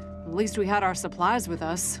at least we had our supplies with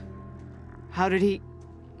us. How did he...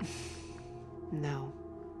 No.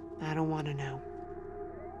 I don't want to know.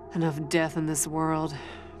 Enough death in this world.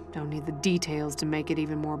 Don't need the details to make it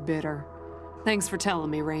even more bitter. Thanks for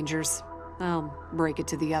telling me, Rangers. I'll break it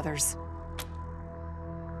to the others.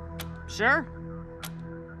 Sure.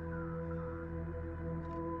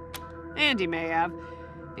 Andy may have.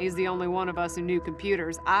 He's the only one of us who knew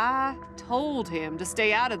computers. I told him to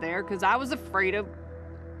stay out of there because I was afraid of,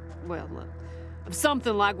 well, of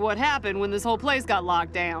something like what happened when this whole place got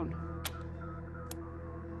locked down.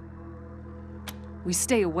 We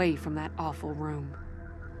stay away from that awful room.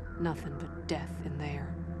 Nothing but death in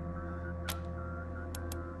there.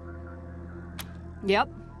 Yep.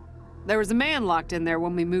 There was a man locked in there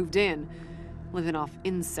when we moved in, living off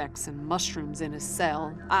insects and mushrooms in his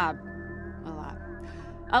cell. I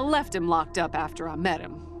left him locked up after I met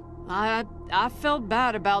him. I felt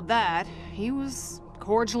bad about that. He was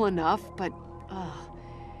cordial enough, but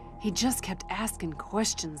he just kept asking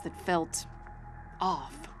questions that felt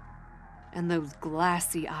off. And those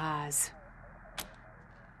glassy eyes.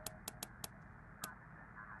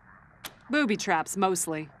 Booby traps,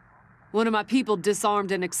 mostly. One of my people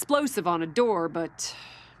disarmed an explosive on a door, but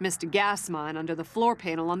missed a gas mine under the floor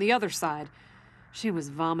panel on the other side. She was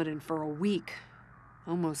vomiting for a week.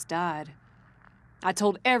 Almost died. I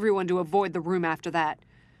told everyone to avoid the room after that.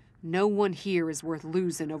 No one here is worth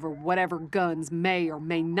losing over whatever guns may or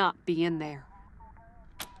may not be in there.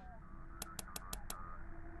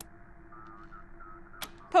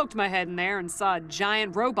 Poked my head in there and saw a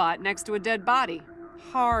giant robot next to a dead body.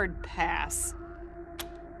 Hard pass.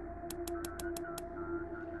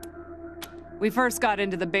 We first got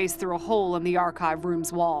into the base through a hole in the archive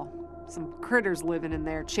room's wall. Some critters living in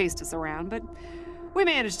there chased us around, but we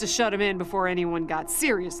managed to shut them in before anyone got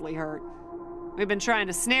seriously hurt. We've been trying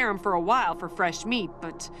to snare them for a while for fresh meat,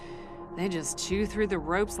 but They just chew through the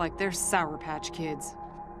ropes like they're Sour Patch Kids.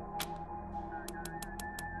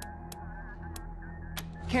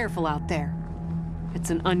 Careful out there.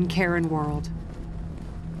 It's an uncaring world.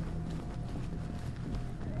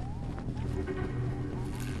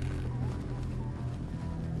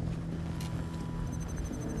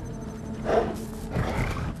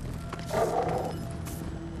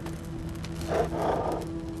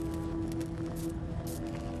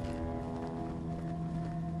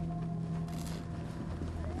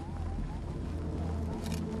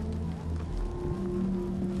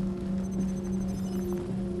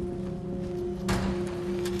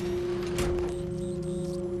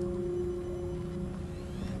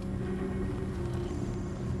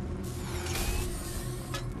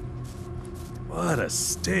 What a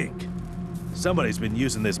stink. Somebody's been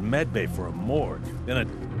using this medbay for a morgue.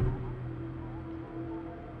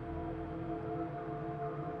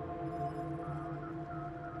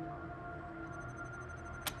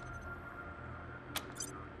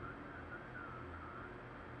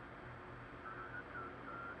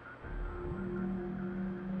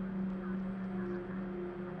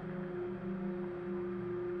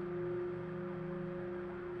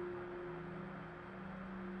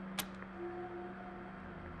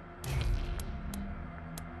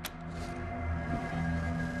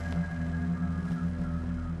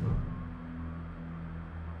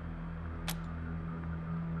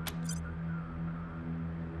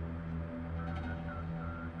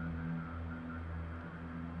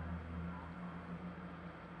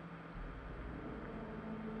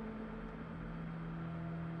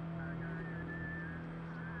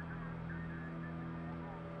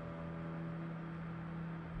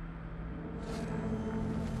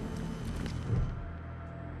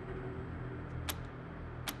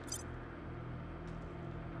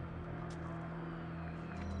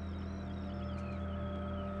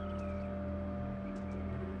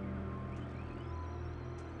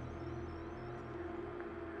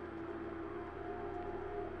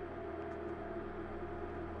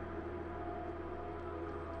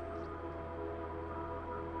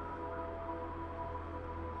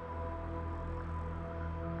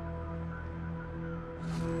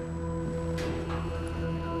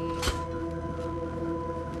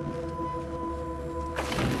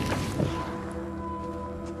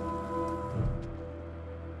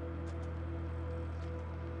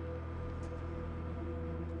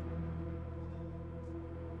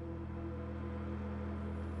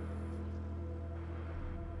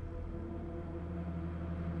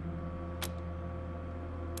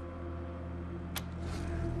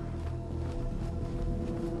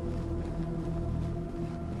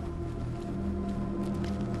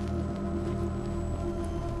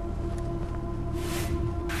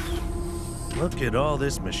 Look at all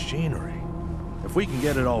this machinery. If we can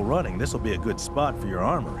get it all running, this will be a good spot for your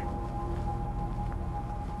armory.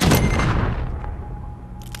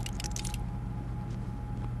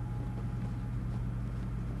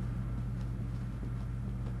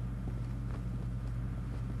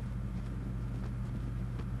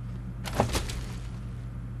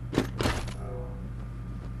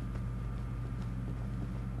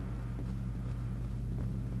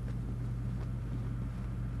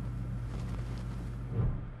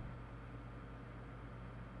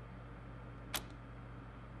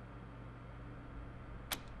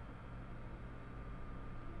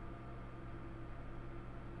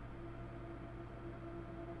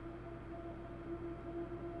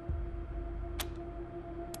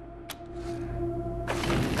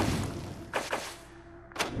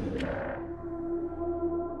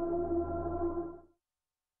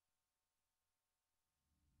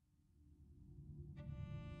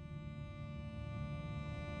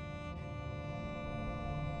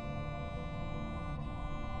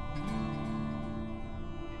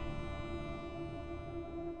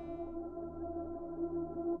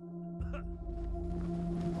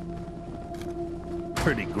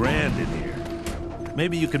 Pretty grand in here.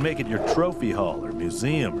 Maybe you can make it your trophy hall or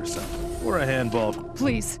museum or something. Or a handball.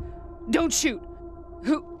 Please, don't shoot.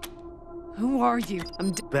 Who are you?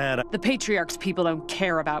 I'm bad. The Patriarch's people don't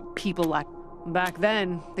care about people like... Back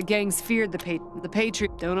then, the gangs feared the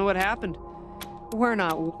Patriarch. Don't know what happened. We're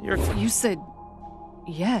not... You said...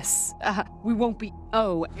 Yes. We won't be...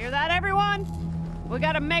 Oh. Hear that, everyone? We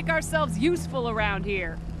gotta make ourselves useful around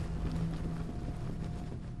here.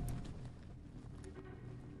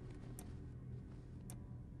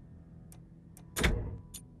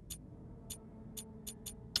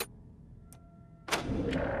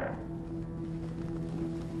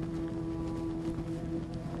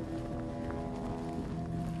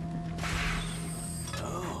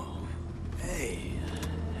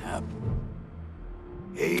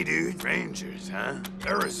 Hey, dude, Rangers, huh?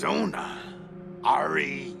 Arizona.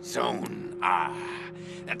 Arizona.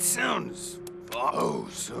 That sounds... Oh,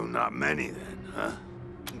 so not many then, huh?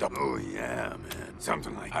 Oh, yeah, man.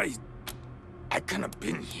 Something like... I kind of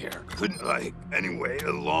been here. Couldn't, like, anyway,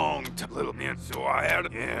 a long time. Little man, so I had...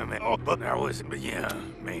 Yeah, man. Oh, but that was... But yeah,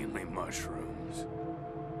 mainly mushrooms.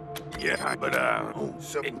 Yeah, but, oh,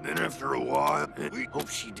 so, and then after a while, and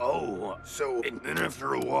then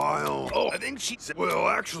after a while, I think she said, well,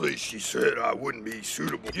 actually, she said I wouldn't be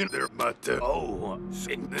suitable, you know, there, but,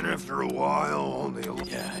 and then after a while, only a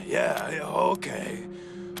yeah, okay,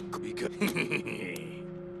 because,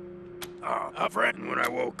 a friend when I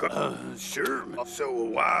woke up, sure, so a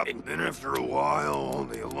while, and then after a while,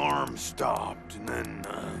 the alarm stopped, and then,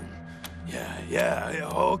 yeah,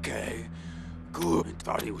 okay. Good.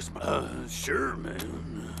 Thought he was my... sure,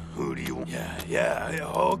 man. Who do you... Yeah,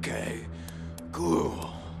 okay. Cool.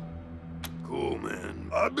 Cool, man.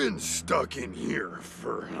 I've been stuck in here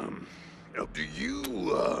for, do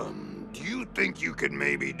you think you could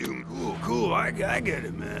maybe do... Cool, I get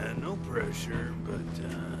it, man. No pressure, but,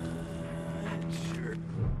 sure.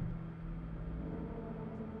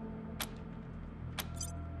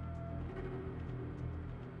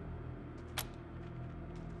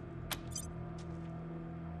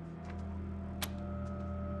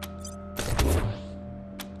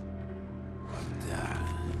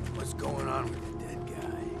 What's going on with the dead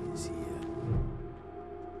guy? Is he,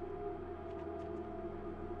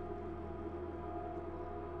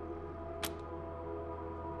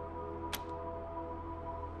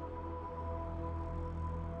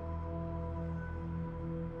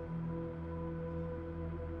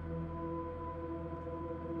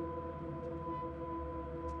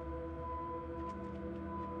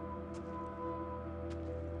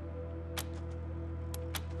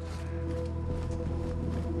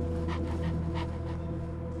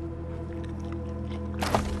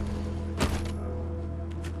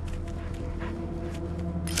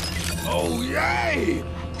 Oh, yay!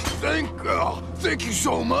 Thank you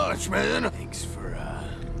so much, man. Thanks for,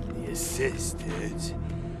 the assist, dudes.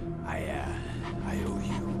 I owe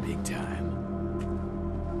you big time.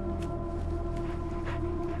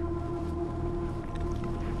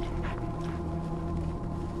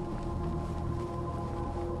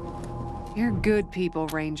 You're good people,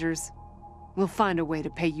 Rangers. We'll find a way to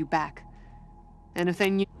pay you back.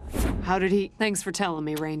 Anything you... How did he... Thanks for telling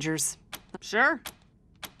me, Rangers. Sure.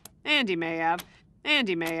 Andy may have.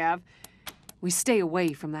 We stay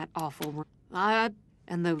away from that awful room.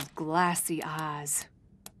 And those glassy eyes.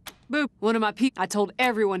 Boop. One of my people... I told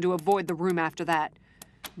everyone to avoid the room after that.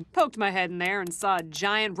 Poked my head in there and saw a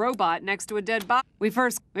giant robot next to a dead body. We've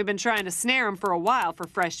been trying to snare him for a while for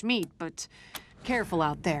fresh meat, but careful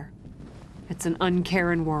out there. It's an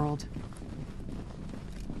uncaring world.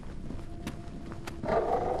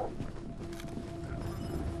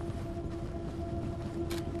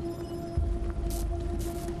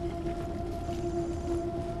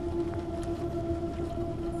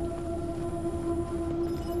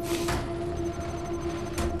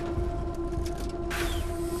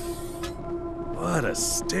 What a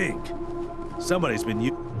stink. Somebody's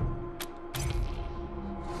been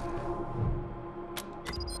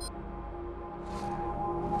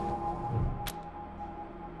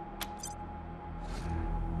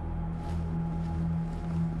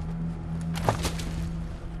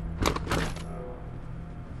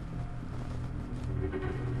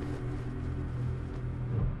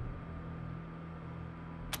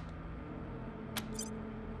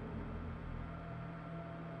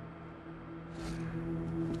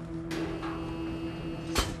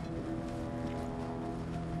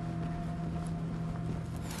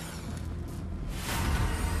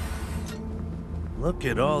Look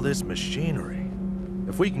at all this machinery.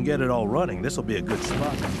 If we can get it all running, this will be a good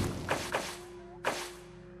spot.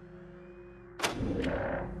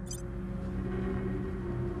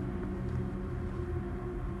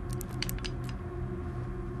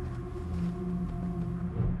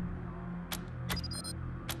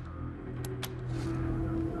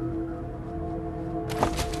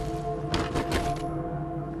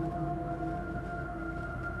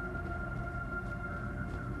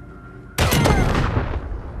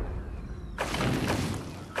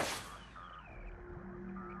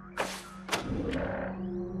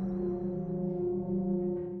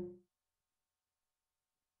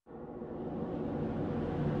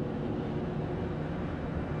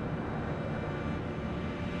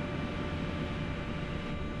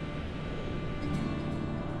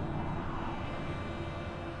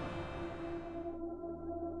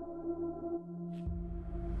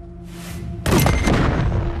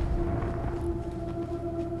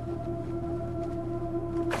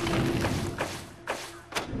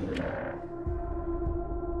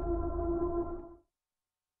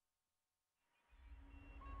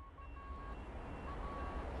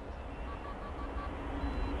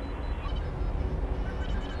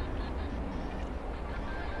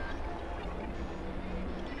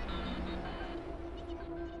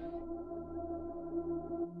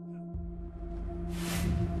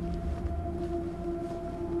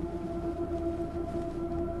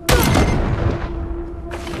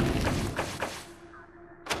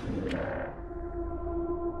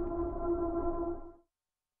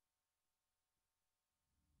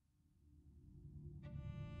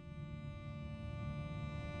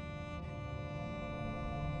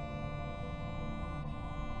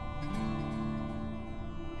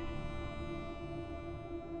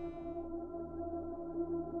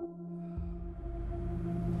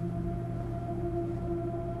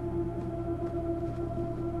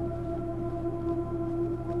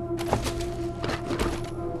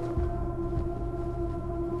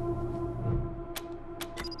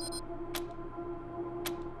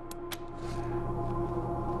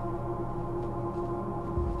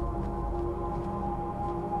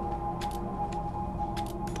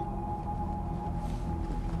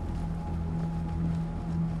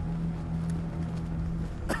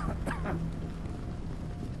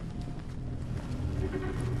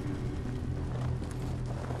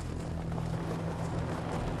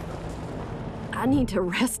 I need to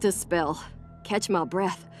rest a spell. Catch my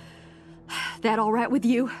breath. That all right with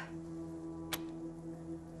you?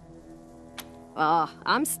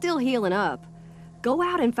 I'm still healing up. Go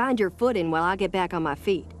out and find your footing while I get back on my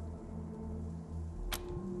feet.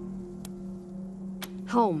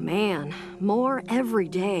 Oh man, more every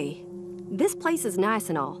day. This place is nice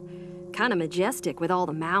and all. Kinda majestic with all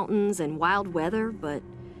the mountains and wild weather, but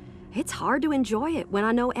it's hard to enjoy it when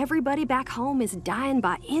I know everybody back home is dying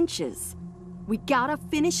by inches. We gotta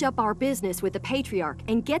finish up our business with the Patriarch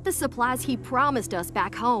and get the supplies he promised us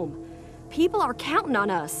back home. People are counting on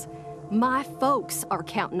us. My folks are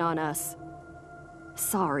counting on us.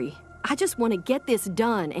 Sorry, I just want to get this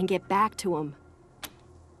done and get back to them.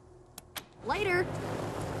 Later!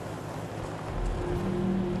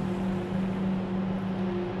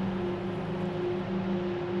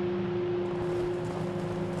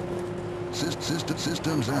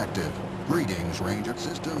 Systems active. Greetings, Ranger.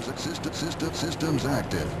 Systems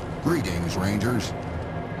active. Greetings, Rangers.